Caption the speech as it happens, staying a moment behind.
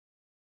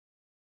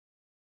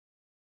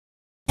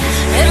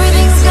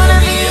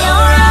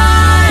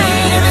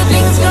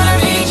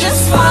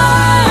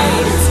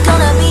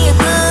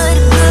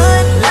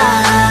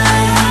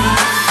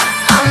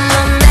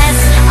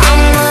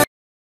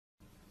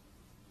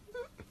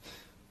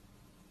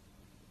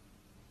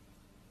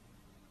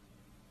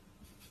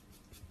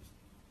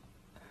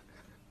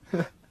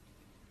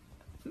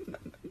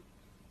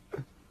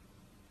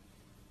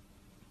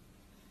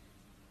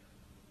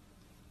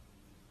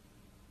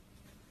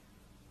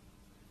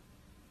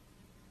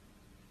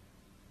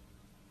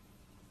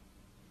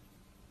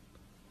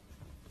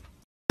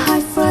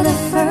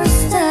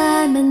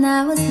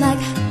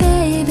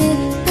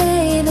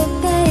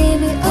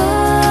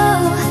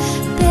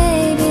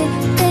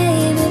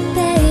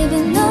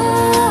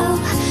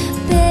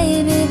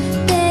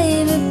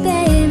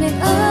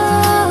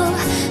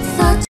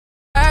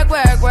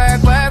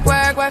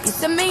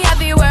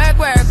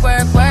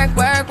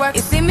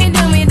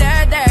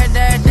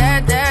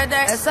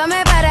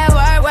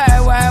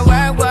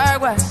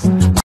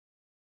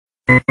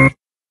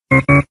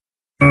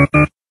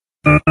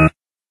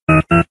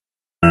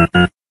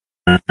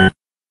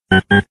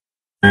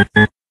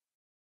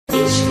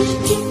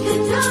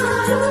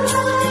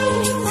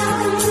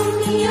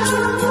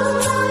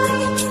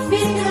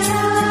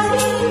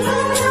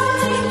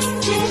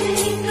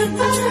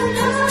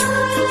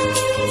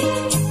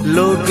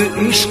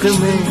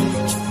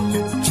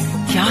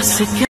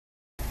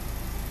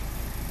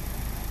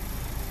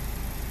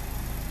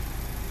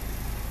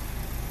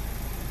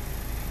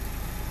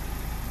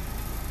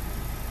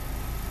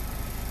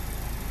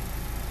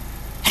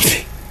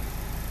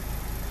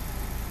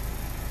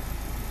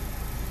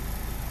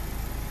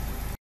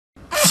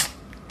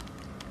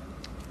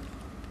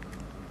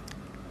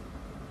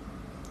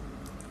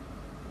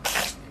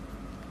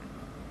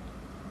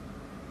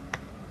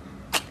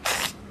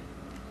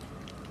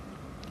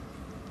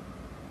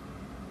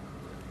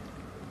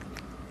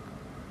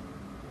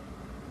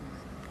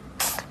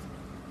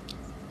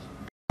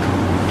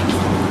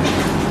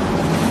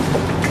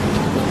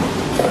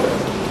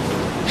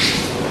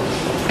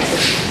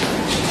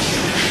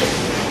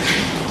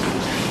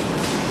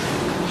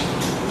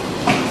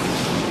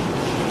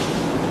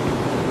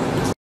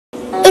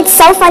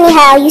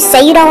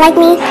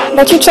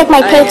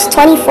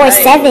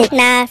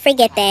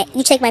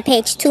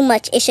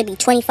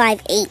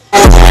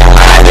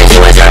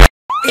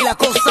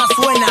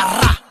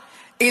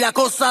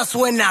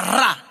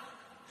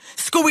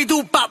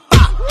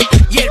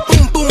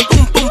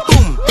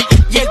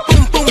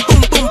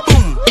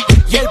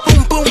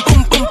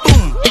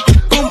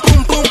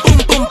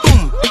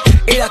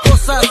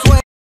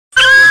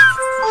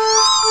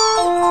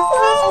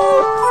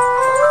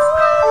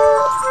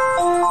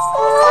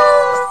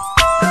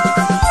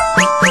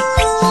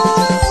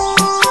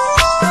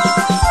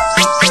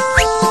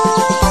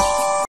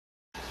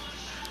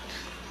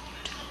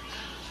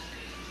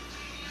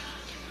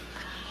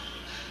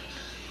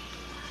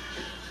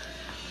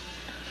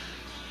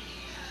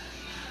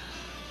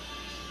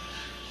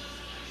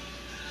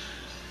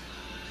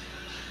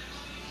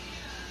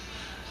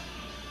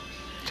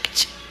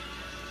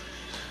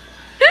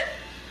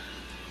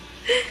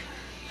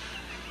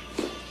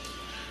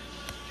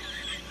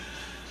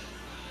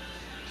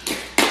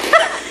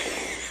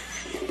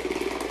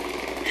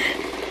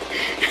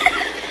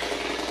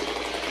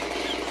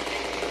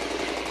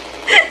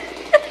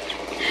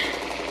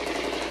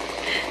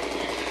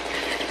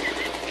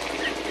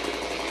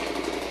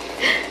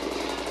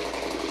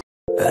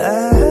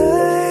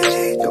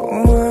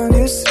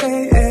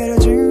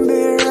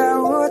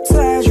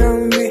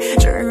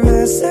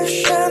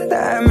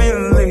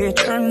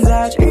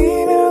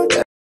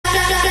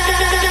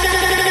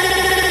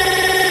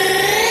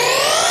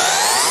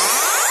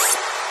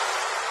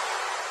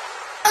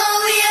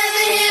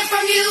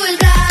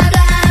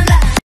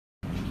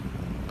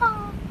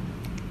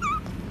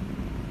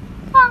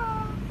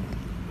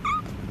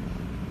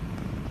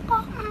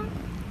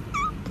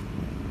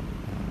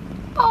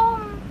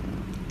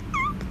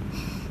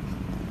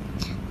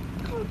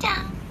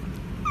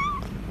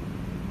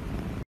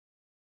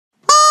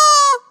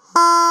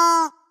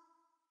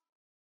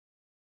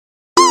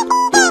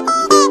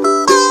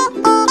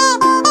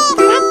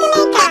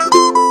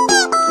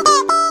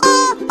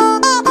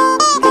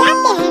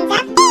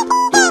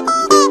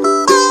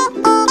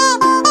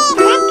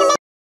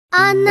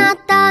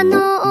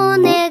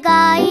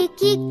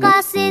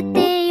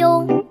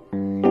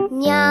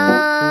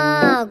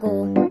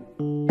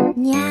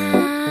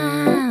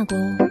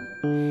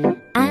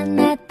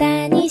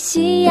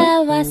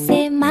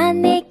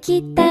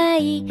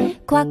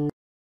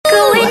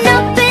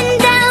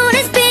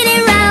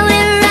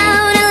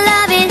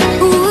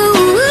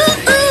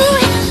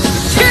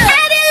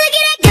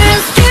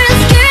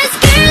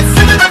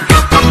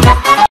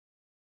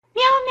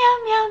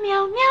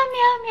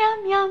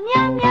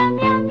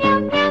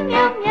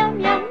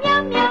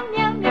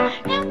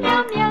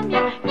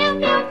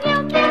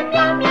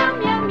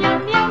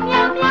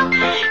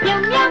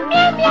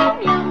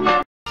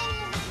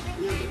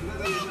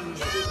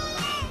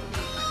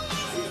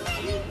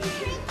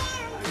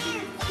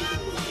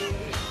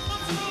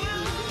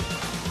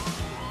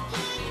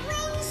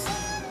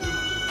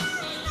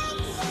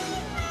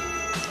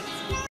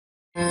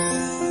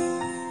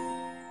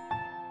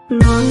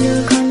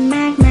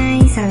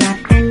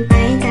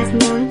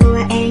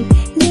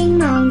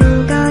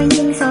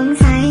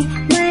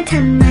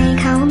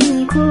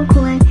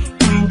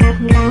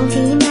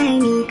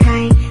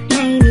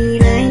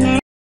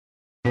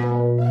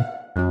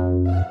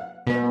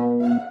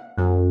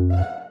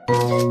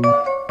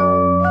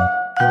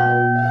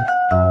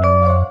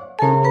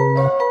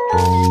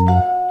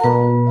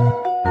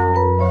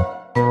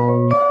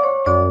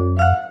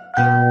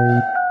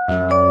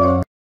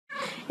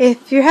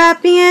you're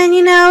happy and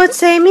you know it,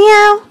 say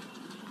meow.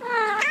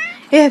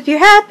 If you're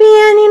happy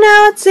and you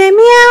know it, say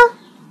meow.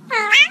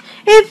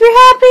 If you're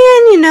happy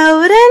and you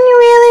know it and you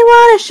really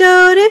want to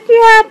show it, if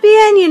you're happy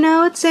and you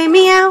know it, say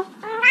meow.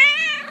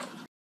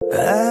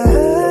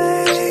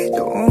 I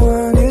don't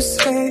want to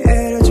say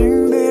it,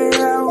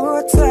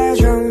 준비하고 다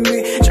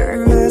준비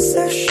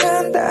줄면서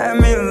쉰다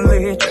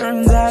밀리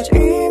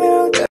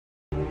준다지면.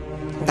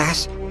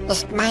 Das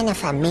ist meine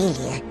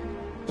Familie.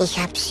 Ich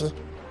habe sie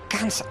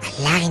ganz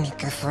alleine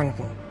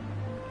gefunden.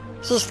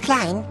 Sie ist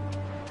klein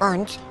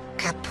und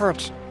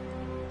kaputt,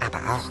 aber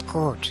auch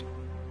gut.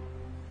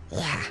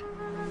 Ja,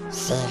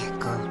 sehr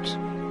gut.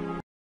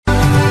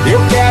 Eu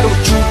quero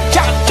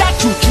tchu-tcha-tcha,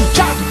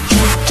 tchu-tchu-tcha,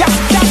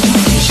 tchu-tcha-tcha.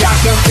 Já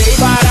cantei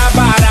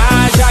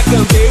bará-bará, já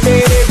cantei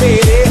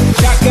berê-berê,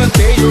 já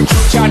cantei o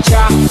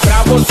tchu-tcha-tcha,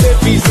 pra você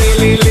fiz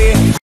lelê.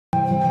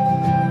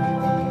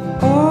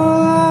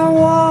 All I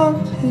want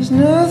is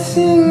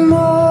nothing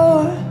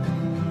more,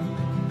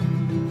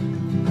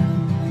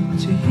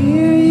 to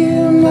hear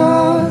you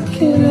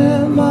knocking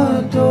at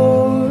my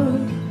door.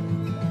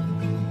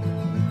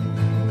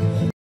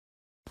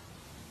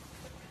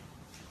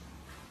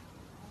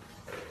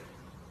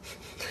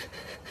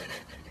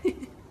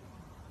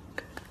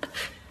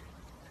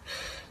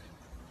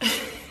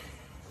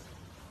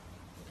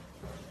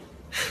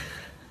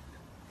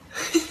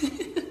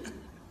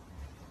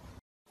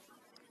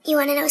 You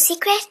wanna know a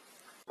secret?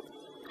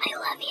 I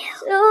love you.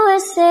 So I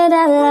said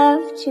I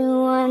loved you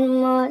one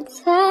more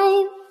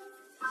time,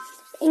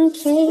 in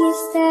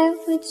case that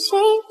would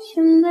change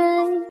your